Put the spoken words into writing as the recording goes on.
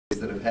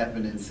have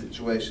happened in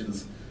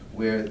situations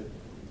where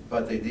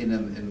Batei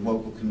Dinim in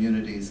local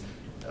communities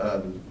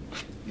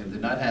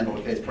did not handle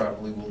a case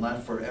properly will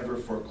not forever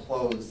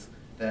foreclose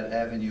that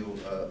avenue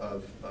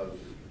of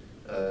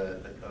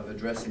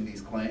addressing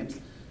these claims.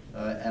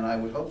 And I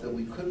would hope that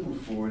we could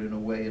move forward in a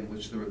way in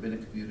which the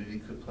rabbinic community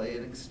could play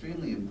an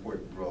extremely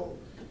important role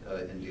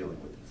in dealing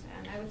with this.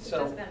 And I would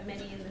suggest that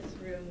many in this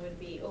room would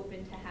be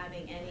open to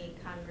having any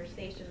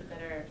conversations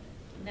that are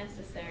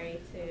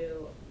necessary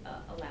to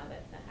allow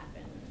that to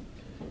happen.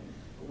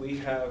 We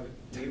have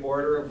the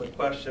order of the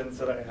questions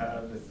that I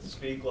have is the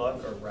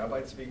Speak-Luck or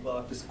Rabbi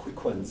Speak-Luck. Just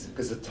quick ones,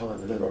 because of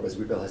time. I know Rabbi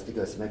Zwiebel has to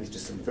go, so maybe it's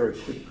just some very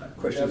quick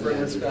questions.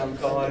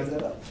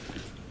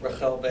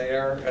 Rachel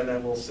Bayer, and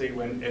then we'll see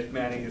if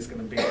Manny is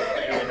going to be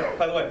here.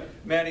 By the way,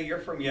 Manny, you're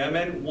from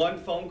Yemen. One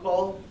phone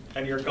call,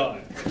 and you're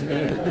gone.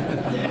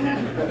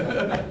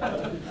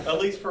 At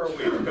least for a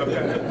week.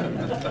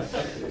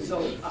 Okay.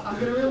 So I'm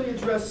going to really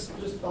address,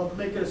 I'll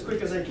make it as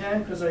quick as I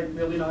can, because I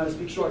really know how to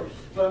speak short.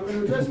 But I'm going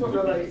to address what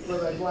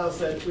Rabbi Blau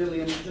said, really,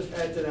 and just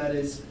add to that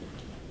is,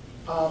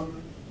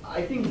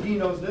 I think Dee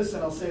knows this,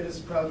 and I'll say this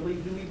proudly.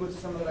 Dee was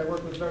someone that I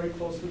work with very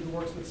closely, who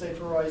works with Safe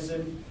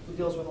Horizon, who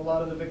deals with a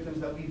lot of the victims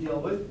that we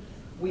deal with.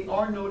 We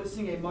are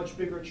noticing a much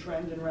bigger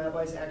trend in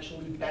rabbis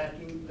actually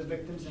backing the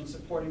victims and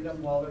supporting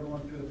them while they're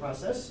going through the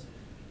process.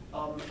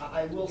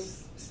 I will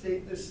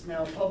state this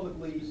now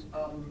publicly.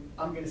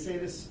 I'm going to say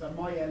this on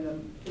my end,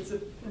 and it's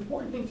an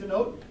important thing to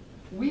note.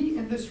 We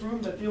in this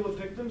room that deal with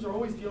victims are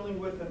always dealing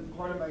with, and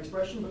part of my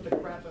expression, with the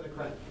crap of the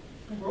crap.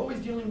 We're always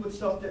dealing with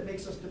stuff that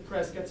makes us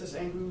depressed, gets us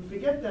angry. We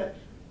forget that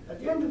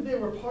at the end of the day,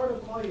 we're part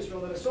of Klal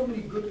Yisrael that has so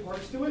many good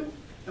parts to it,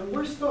 and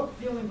we're stuck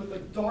dealing with a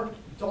dark,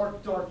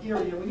 dark, dark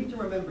area. We need to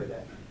remember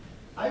that.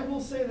 I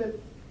will say that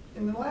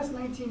in the last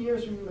 19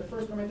 years from the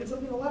first time I did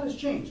something, a lot has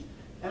changed.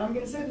 And I'm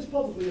going to say this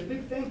publicly, a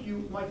big thank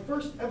you. My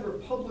first ever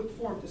public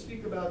forum to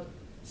speak about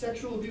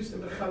sexual abuse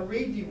in the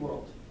Haredi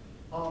world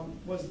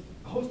was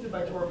hosted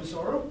by Torah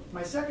B'Sorah.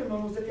 My second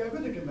one was at the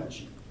Agudath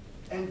convention.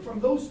 And from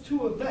those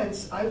two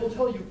events, I will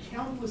tell you,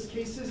 countless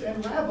cases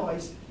and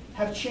rabbis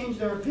have changed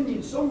their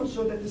opinion, so much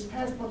so that this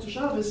past Motzei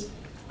Shabbos,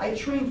 I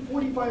trained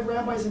 45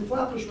 rabbis in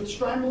Flatbush with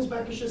streimels,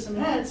 bekishes, and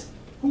hats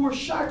who were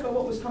shocked by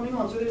what was coming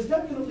on. So there's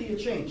definitely a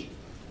change.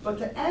 But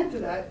to add to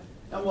that,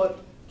 and what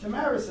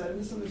Tamara said, and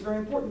this is something that's very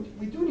important,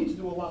 we do need to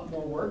do a lot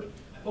more work,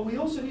 but we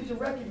also need to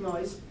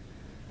recognize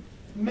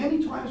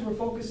many times we're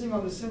focusing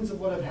on the sins of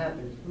what have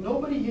happened.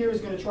 Nobody here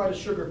is going to try to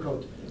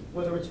sugarcoat,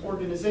 whether it's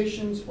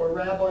organizations or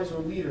rabbis or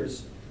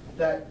leaders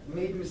that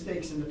made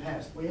mistakes in the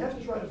past. We have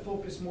to try to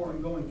focus more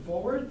on going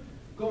forward,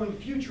 going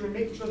future, and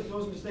making sure that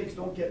those mistakes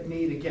don't get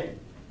made again.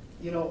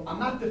 You know, I'm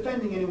not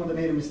defending anyone that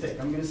made a mistake.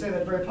 I'm going to say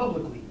that very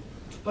publicly.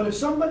 But if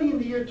somebody in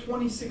the year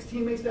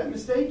 2016 makes that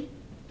mistake,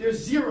 there's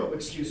zero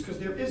excuse, because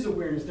there is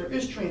awareness, there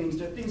is trainings,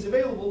 there are things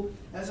available,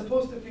 as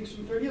opposed to things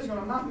from 30 years ago.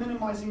 And I'm not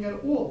minimizing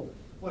at all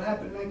what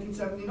happened in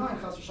 1979.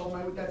 Chas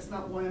v'shalom, that's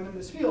not why I'm in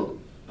this field.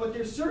 But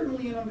there's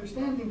certainly an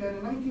understanding that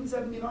in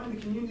 1979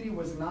 the community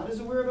was not as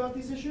aware about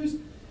these issues,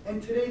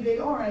 and today they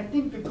are. And I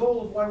think the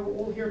goal of why we're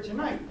all here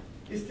tonight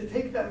is to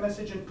take that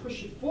message and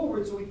push it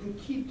forward so we can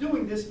keep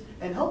doing this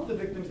and help the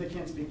victims that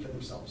can't speak for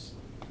themselves.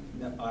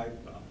 Now,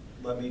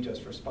 let me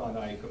just respond.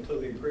 I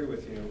completely agree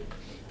with you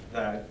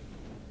that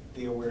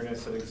the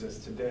awareness that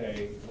exists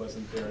today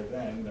wasn't there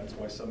then. That's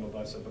why some of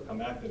us have become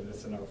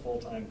activists in our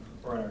full-time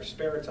or in our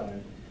spare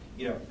time.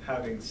 You know,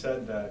 having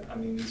said that, I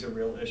mean, these are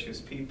real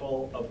issues.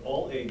 People of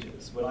all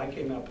ages, when I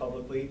came out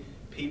publicly,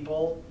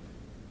 people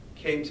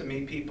came to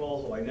me,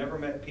 people who I never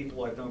met,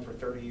 people I've known for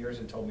 30 years,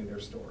 and told me their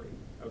story,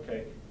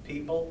 okay?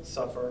 People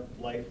suffer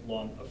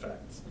lifelong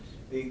effects.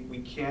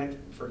 We can't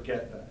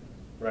forget that,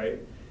 right?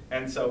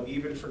 And so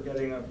even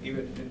forgetting,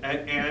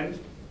 and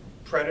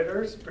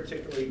predators,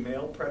 particularly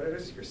male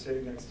predators, you're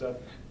sitting next to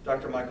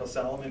Dr. Michael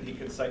Salomon, he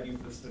can cite you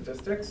the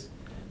statistics.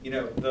 You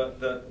know,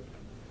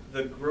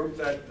 the group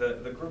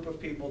of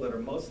people that are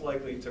most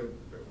likely to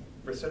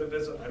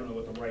recidivism, I don't know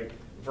what the right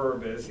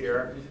verb is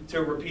here,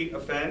 to repeat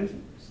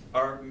offend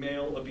are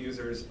male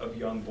abusers of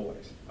young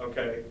boys,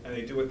 okay? And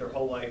they do it their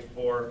whole life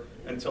or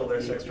until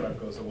their sex drive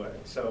goes away.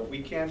 So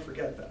we can't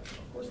forget that.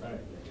 Of course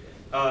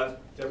not.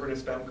 Deborah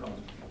Nisbamcon.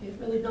 It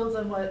really builds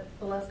on what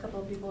the last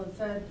couple of people have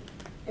said,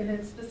 and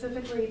it's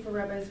specifically for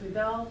Rabbi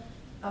Zwiebel,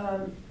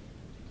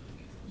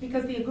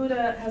 because the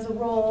Agudath has a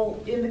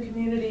role in the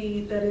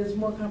community that is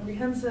more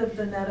comprehensive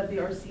than that of the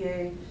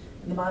RCA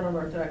and the modern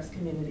Orthodox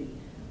community.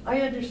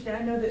 I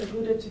understand now the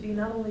Agudath to be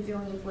not only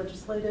dealing with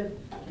legislative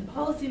and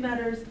policy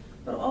matters,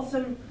 but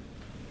also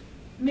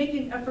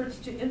making efforts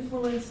to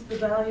influence the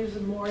values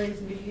and mores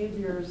and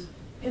behaviors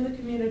in the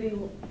community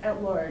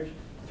at large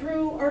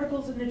through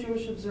articles in the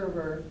Jewish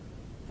Observer,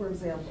 for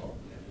example.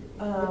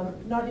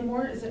 Not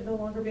anymore? Is it no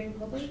longer being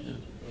published?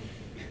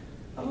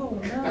 Oh,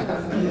 no.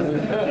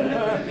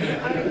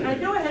 I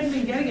know I hadn't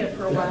been getting it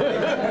for a while.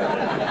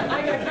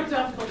 I got kicked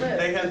off the list.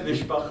 They have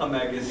Mishpacha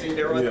magazine.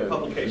 There are other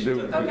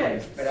publications.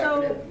 Okay,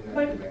 so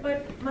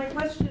my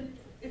question,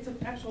 it's an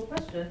actual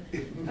question.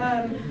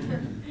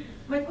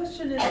 My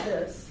question is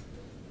this.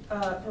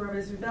 for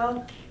Rabbi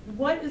Zwiebel,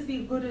 what is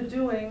the Agudath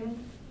doing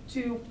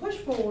to push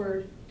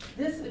forward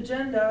this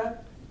agenda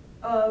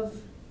of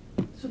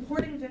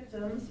supporting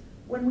victims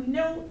when we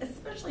know,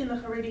 especially in the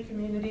Haredi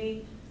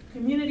community,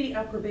 community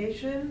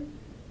approbation,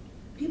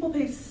 people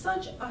pay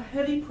such a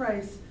heavy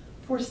price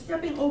for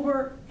stepping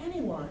over any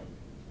line.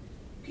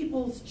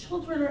 People's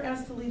children are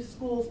asked to leave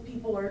schools,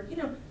 people are,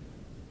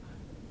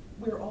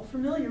 we're all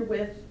familiar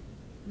with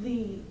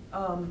the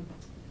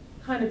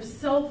kind of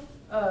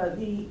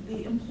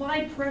the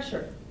implied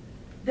pressure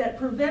that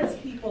prevents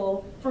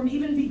people from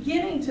even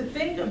beginning to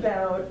think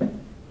about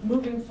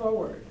moving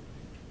forward.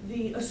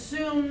 The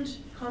assumed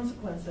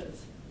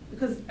consequences,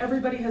 because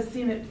everybody has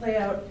seen it play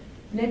out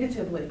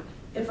negatively.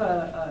 If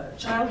a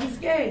child is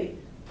gay,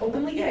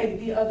 openly gay,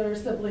 the other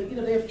sibling,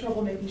 they have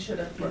trouble making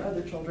shit up for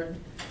other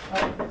children,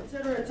 et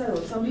cetera, et cetera.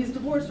 If somebody's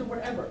divorced or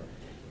whatever,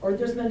 or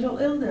there's mental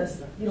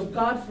illness,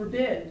 God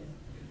forbid.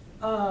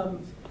 So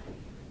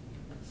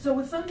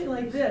with something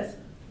like this,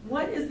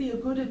 what is the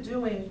Agudath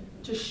doing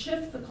to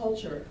shift the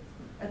culture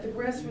at the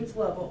grassroots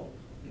level?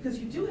 Because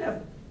you do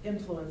have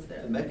influence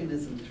there. The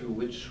mechanism through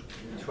which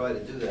we try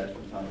to do that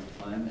from time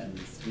to time, and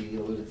we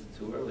alluded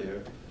to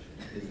earlier,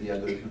 is the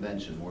Agudath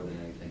Convention more than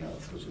anything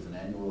else, which is an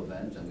annual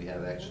event, and we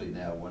have actually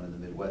now one in the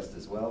Midwest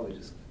as well. We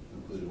just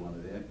concluded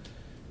one there.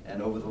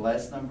 And over the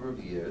last number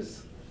of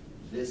years,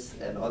 this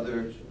and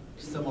other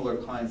similar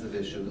kinds of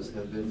issues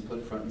have been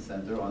put front and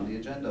center on the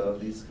agenda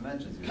of these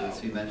conventions. You heard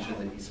Zvi mention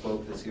that he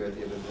spoke this year at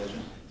the Agudath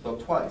Convention.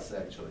 Spoke twice,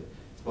 actually.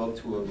 Spoke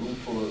to a room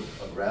full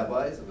of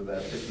rabbis, of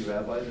about 50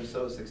 rabbis or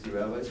so, 60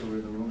 rabbis who were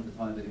in the room at the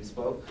time that he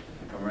spoke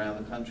from around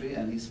the country,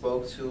 and he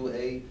spoke to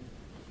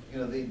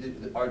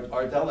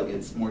our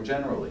delegates more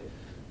generally.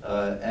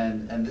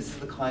 And this is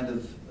the kind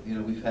of,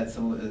 we've had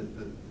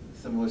some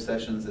similar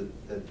sessions at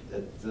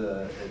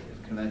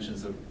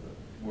conventions or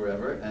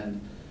wherever,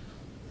 and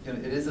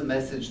it is a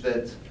message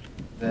that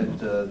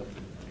the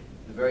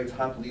very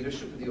top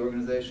leadership of the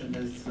organization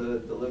has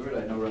delivered.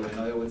 I know Rabbi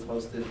Noyowitz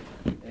hosted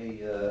I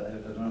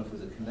don't know if it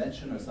was a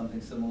convention or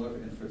something similar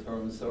for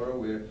Torah Masorah,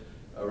 where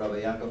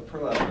Rabbi Yaakov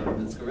Perlov of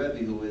Minsker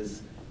Rebbe, who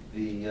is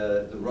the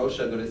Rosh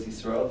Agudath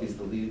Yisrael, he's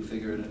the leading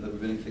figure, the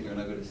rabbinic figure in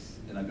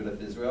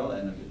Agudath Israel,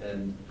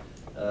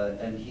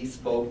 and he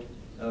spoke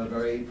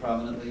very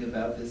prominently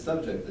about this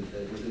subject.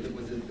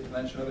 Was it the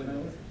convention of Rabbi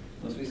Noyowitz?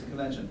 Most recent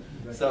convention.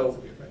 So.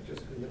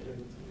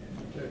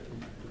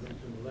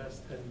 In the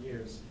last 10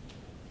 years,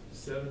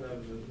 7 out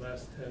of the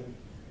last 10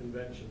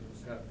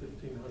 conventions have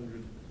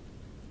 1,500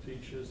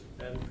 teachers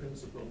and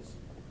principals,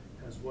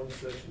 has one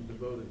session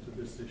devoted to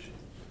this issue.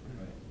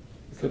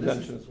 Right.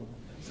 Convention as well.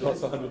 It's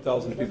also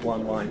 100,000 people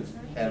online.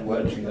 And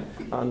what?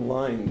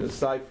 Online,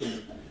 aside from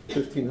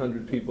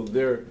 1,500 people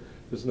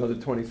there's another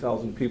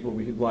 20,000 people.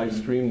 We could live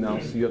stream now,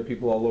 so you have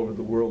people all over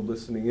the world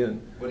listening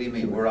in. What do you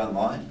mean, we're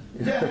online?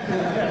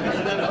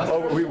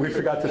 Oh, we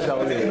forgot to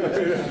tell you.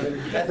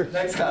 That's the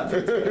next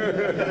conference.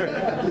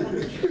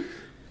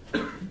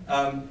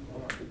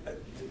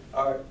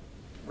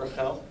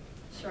 Rachel?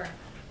 Sure.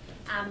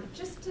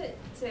 Just to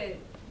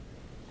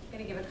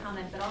going to give a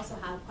comment, but also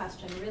have a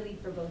question really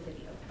for both of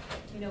you.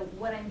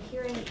 What I'm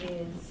hearing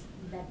is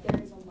that there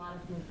is a lot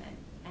of movement.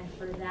 And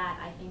for that,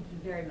 I thank you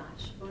very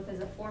much, both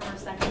as a former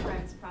second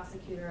crimes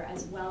prosecutor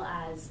as well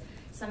as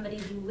somebody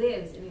who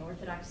lives in the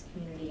Orthodox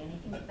community, and I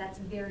think that's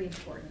very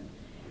important.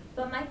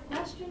 But my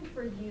question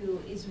for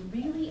you is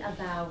really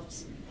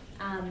about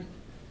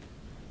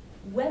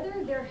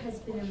whether there has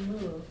been a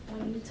move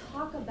when you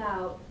talk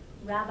about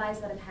rabbis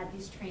that have had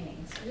these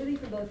trainings, really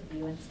for both of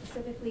you, and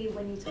specifically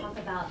when you talk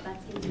about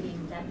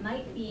baptism that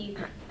might be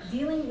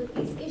dealing with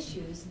these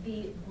issues,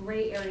 the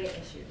gray area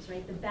issues,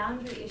 right? The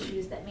boundary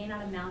issues that may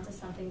not amount to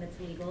something that's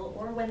legal,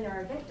 or when there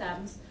are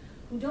victims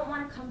who don't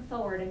want to come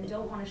forward and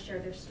don't want to share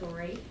their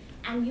story,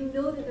 and you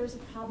know that there's a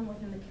problem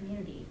within the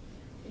community.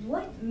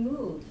 What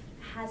move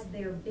has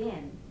there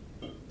been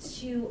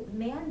to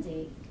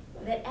mandate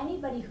that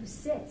anybody who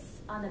sits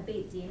on a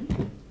Beit Din,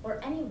 or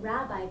any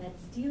rabbi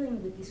that's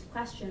dealing with these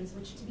questions,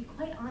 which to be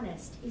quite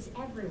honest, is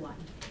everyone,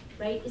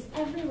 right? Is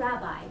every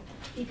rabbi,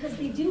 because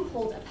they do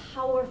hold a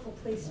powerful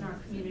place in our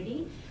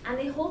community, and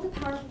they hold a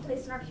powerful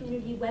place in our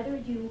community whether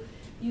you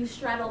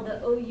straddle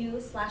the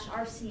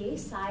OU/RCA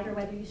side or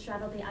whether you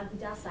straddle the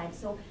Agudath side.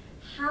 So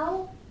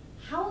how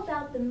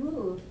about the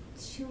move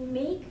to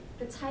make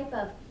the type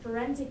of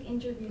forensic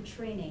interview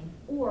training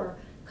or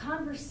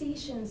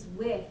conversations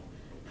with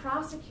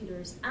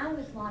prosecutors and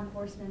with law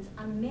enforcement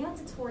a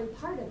mandatory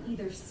part of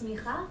either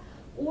smicha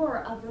or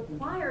of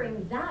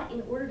requiring that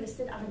in order to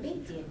sit on a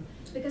Beit Din?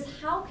 Because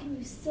how can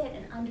you sit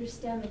and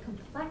understand the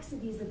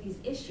complexities of these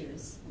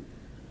issues,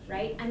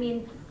 right? I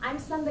mean, I'm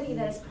somebody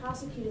that has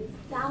prosecuted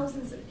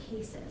thousands of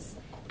cases,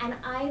 and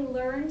I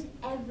learned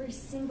every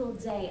single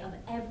day of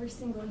every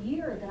single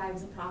year that I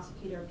was a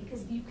prosecutor,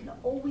 because you can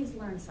always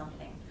learn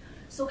something.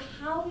 So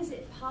how is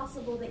it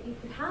possible that you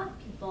could have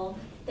people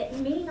that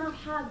may not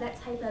have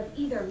that type of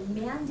either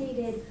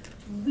mandated,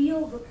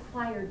 real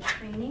required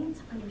training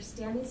to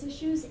understand these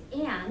issues?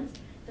 And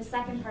the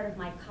second part of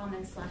my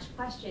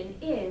comment/question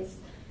is,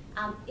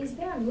 Is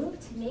there a move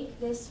to make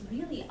this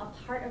really a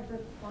part of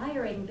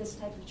requiring this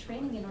type of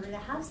training in order to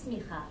have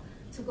smicha,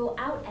 to go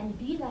out and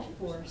be that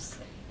force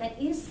that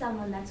is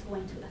someone that's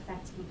going to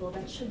affect people,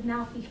 that should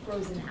not be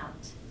frozen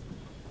out?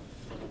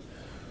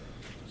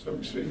 So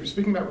you're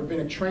speaking about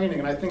rabbinic training,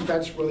 and I think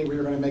that's really where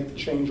you're going to make the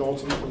change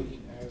ultimately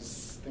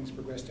as things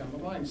progress down the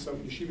line. So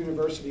Yeshiva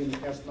University in the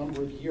past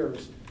number of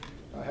years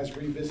has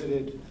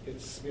revisited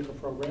its smicha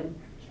program.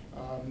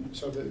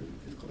 So the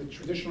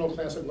traditional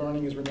classic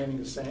learning is remaining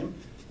the same,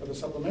 but the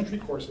supplementary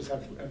courses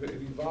have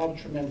evolved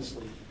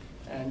tremendously.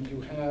 And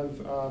you have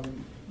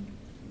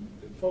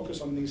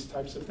focus on these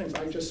types of things.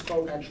 I just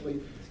spoke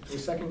actually to a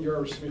second year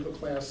smicha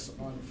class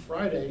on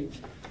Friday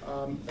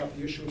about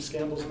the issue of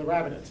scandals in the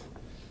Rabbinate.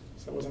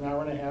 So it was an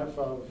hour and a half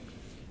of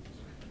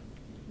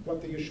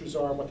what the issues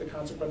are, what the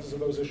consequences of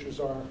those issues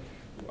are,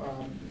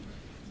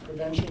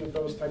 prevention of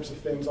those types of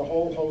things, a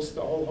whole host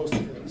of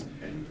things.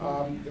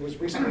 There was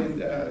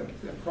recently a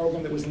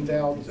program that was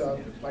endowed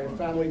by a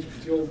family to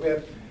deal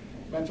with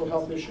mental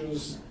health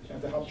issues and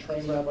to help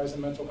train rabbis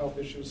in mental health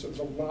issues. So there's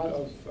a lot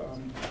of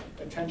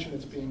attention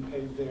that's being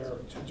paid there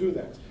to do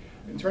that.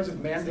 In terms of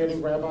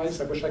mandating rabbis,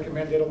 I wish I could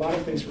mandate a lot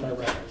of things for my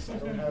rabbis.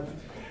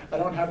 I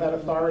don't have that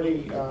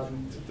authority.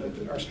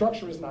 Our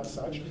structure is not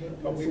such,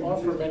 but we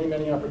offer many,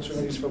 many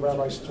opportunities for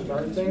rabbis to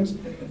learn things.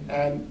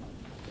 And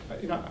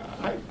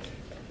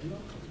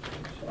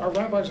our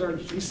rabbis are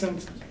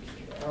decent,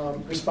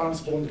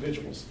 responsible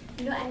individuals.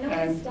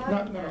 And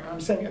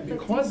I'm saying, and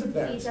because of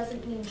that, it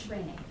doesn't mean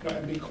training. No,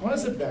 and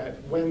because of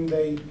that, when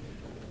they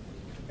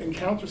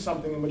encounter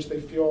something in which they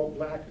feel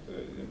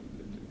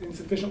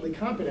insufficiently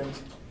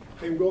competent,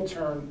 they will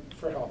turn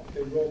for help.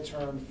 They will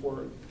turn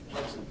for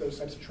those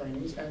types of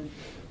trainings, and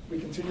we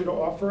continue to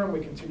offer,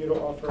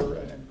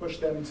 and push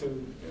them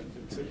to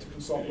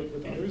consult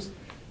with others.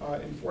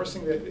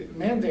 Enforcing that,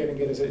 mandating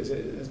it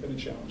has been a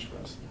challenge for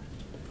us.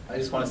 I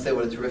just want to say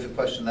what a terrific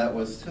question that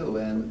was too,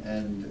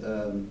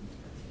 and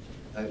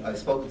I've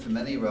spoken to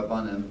many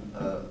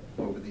Rabbanim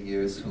over the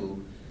years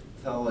who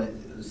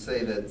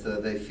say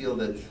that they feel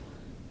that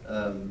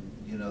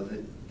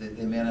that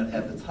they may not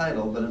have the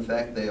title, but in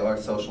fact they are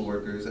social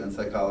workers and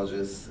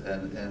psychologists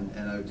and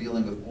are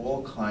dealing with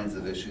all kinds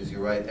of issues.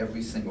 You're right,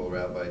 every single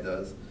rabbi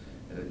does.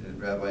 A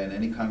rabbi in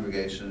any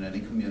congregation, in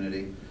any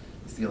community,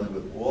 is dealing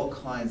with all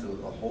kinds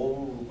of, a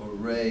whole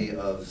array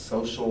of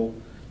social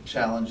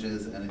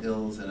challenges and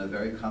ills in a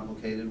very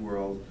complicated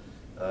world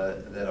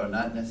that are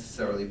not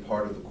necessarily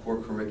part of the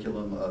core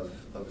curriculum of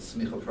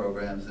smicha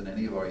programs in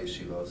any of our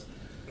yeshivos.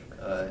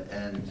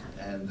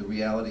 And the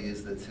reality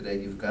is that today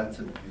you've got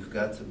to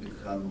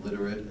become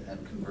literate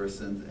and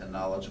conversant and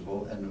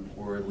knowledgeable,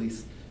 or at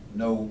least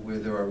know where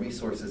there are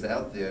resources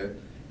out there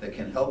that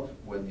can help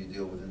when you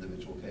deal with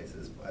individual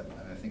cases.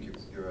 I think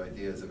your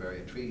idea is a very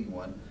intriguing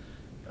one.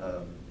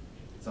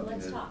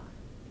 Let's talk.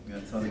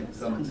 Something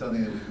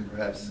that we can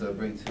perhaps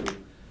bring to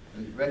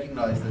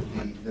recognize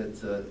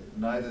that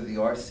neither the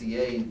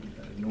RCA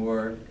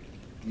nor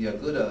the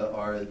Agudath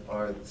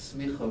are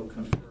smicha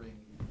conferring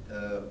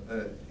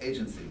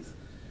agencies.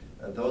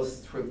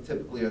 Those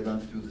typically are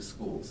done through the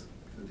schools,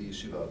 through the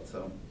yeshivot.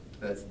 So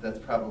that's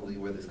probably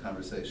where this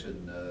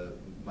conversation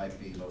might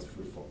be most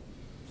fruitful.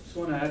 I just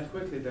want to add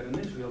quickly that in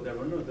Israel, the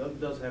Rabbinate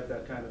does have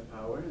that kind of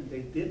power, and they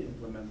did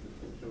implement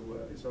it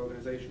through its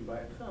organization by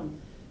Chaim,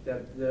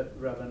 that the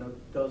Rabbinate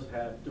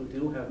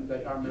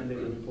they are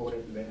mandated to report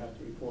it, and they have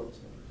to report.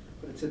 So.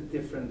 But it's a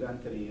different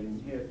entity,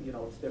 and here,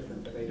 it's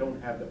different. But they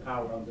don't have the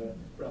power on the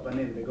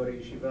Rabbanim. They go to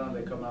yeshiva, and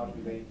they come out,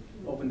 and they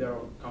open their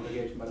own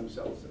congregation by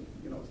themselves, and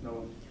it's no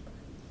one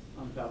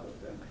on top of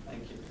them.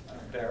 Thank you.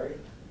 Barry?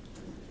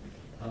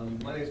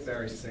 My name is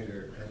Barry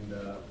Singer, and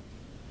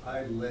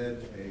I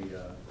led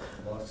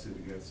a lawsuit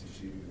against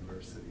Yeshiva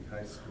University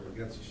High School,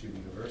 against Yeshiva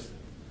University,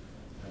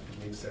 after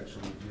being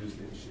sexually abused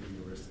at Yeshiva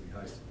University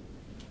High School,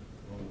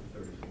 along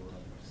with 34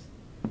 others.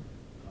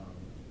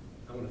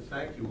 I want to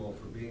thank you all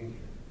for being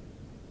here,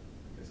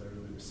 because I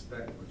really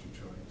respect what you're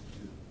trying to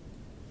do.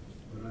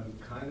 But I'm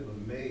kind of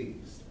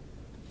amazed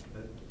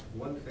that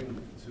one thing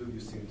that the two of you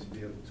seem to be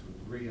able to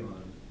agree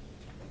on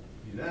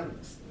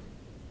unanimously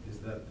is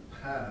that the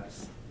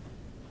past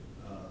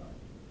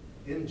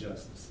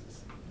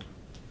injustices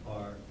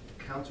are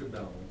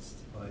counterbalanced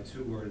by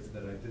two words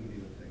that I didn't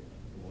even think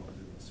belonged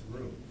in this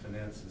room: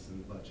 finances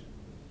and budget.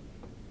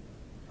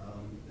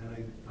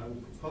 And I will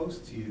propose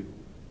to you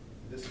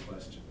this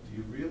question: do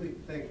you really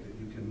think that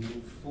you can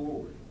move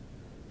forward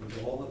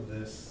with all of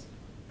this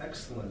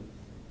excellent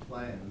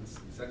plans,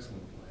 and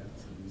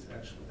these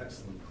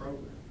excellent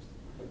programs,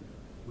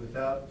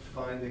 without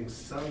finding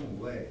some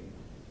way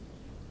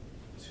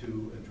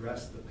to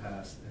address the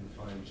past and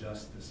find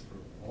justice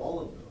for all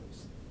of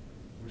those?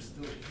 We're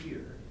still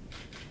here,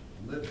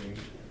 living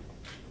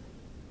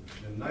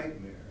the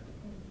nightmare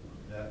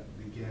that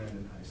began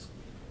in high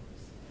school.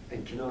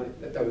 And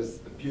that was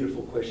a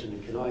beautiful question,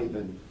 and can I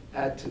even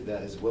add to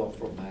that as well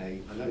from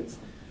I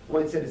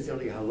won't say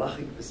necessarily a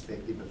halachic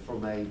perspective, but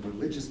from a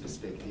religious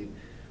perspective,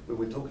 when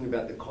we're talking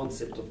about the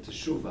concept of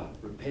teshuvah,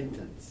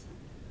 repentance,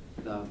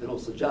 then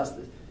also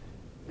justice.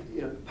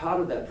 you know, part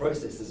of that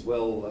process as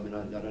well, I mean,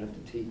 I don't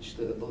have to teach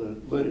the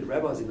learned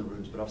rabbis in the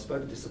rooms, but I've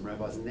spoken to some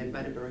rabbis and they've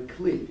made it very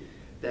clear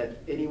that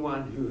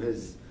anyone who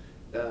has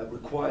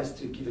requires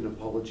to give an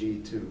apology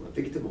to a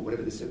victim or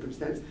whatever the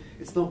circumstance,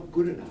 it's not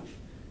good enough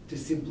to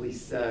simply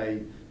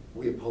say,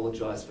 we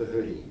apologize for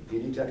hurting you.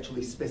 You need to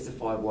actually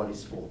specify what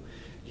it's for.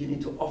 You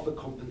need to offer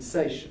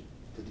compensation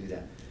to do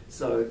that.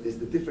 So there's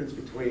the difference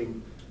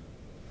between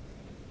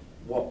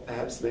what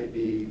perhaps may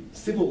be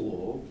civil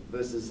law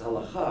versus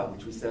halakha,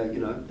 which we say, you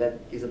know, that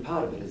is a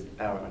part of it, is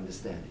our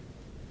understanding.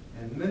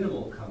 And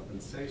minimal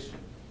compensation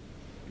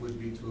would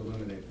be to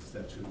eliminate the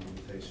statute of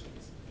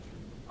limitations.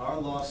 Our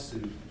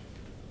lawsuit,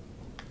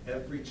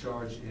 every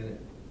charge in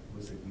it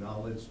was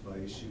acknowledged by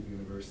Yeshiva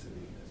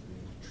University as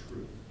being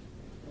true.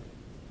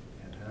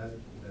 And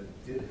that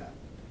it did happen.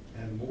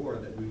 And more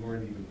that we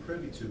weren't even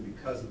privy to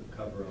because of the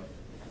cover-up,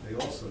 they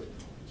also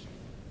acknowledged.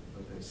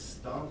 But they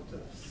stomped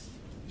us,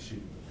 Yeshiva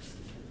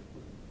University,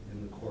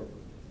 in the courtroom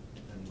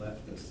and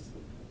left us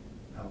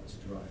out to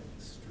dry in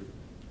the street.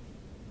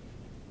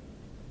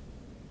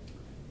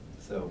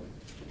 So,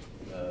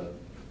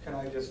 Can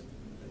I just,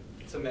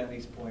 to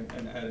Manny's point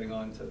and adding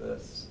on to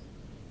this,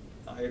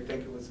 I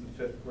think it was in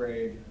 5th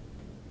grade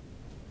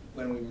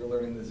when we were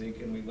learning the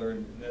Zeke and we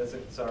learned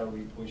Nezek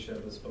Tsarwi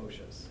Pushevas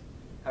Boshas.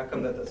 How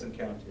come that doesn't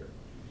count here?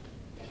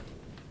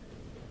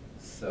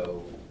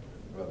 so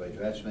Rabbi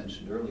Dratch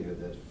mentioned earlier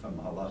that from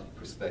a halachic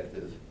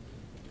perspective,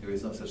 there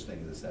is no such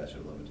thing as a statute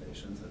of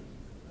limitations, and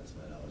that's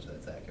my knowledge,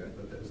 that's accurate.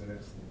 But that was an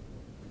excellent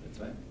point. That's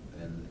right.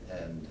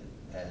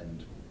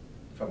 And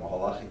from a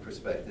halachic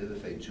perspective,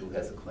 if a Jew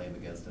has a claim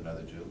against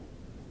another Jew,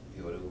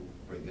 he ought to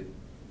bring it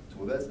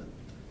to a beis din.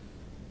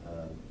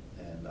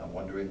 And I'm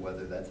wondering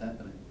whether that's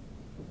happening.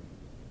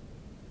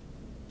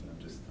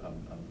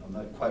 I'm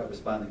not quite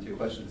responding to your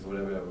question, because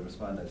whatever I would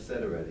respond, I've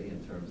said already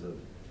in terms of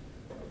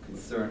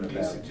concern about. Are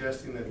you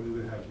suggesting that we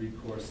would have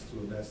recourse to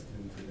a beis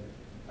din today?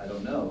 I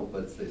don't know,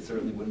 but they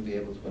certainly wouldn't be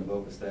able to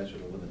invoke a statute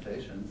of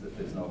limitations if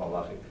there's no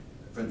halachic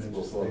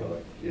principle for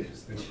it.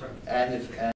 Interesting premise. And if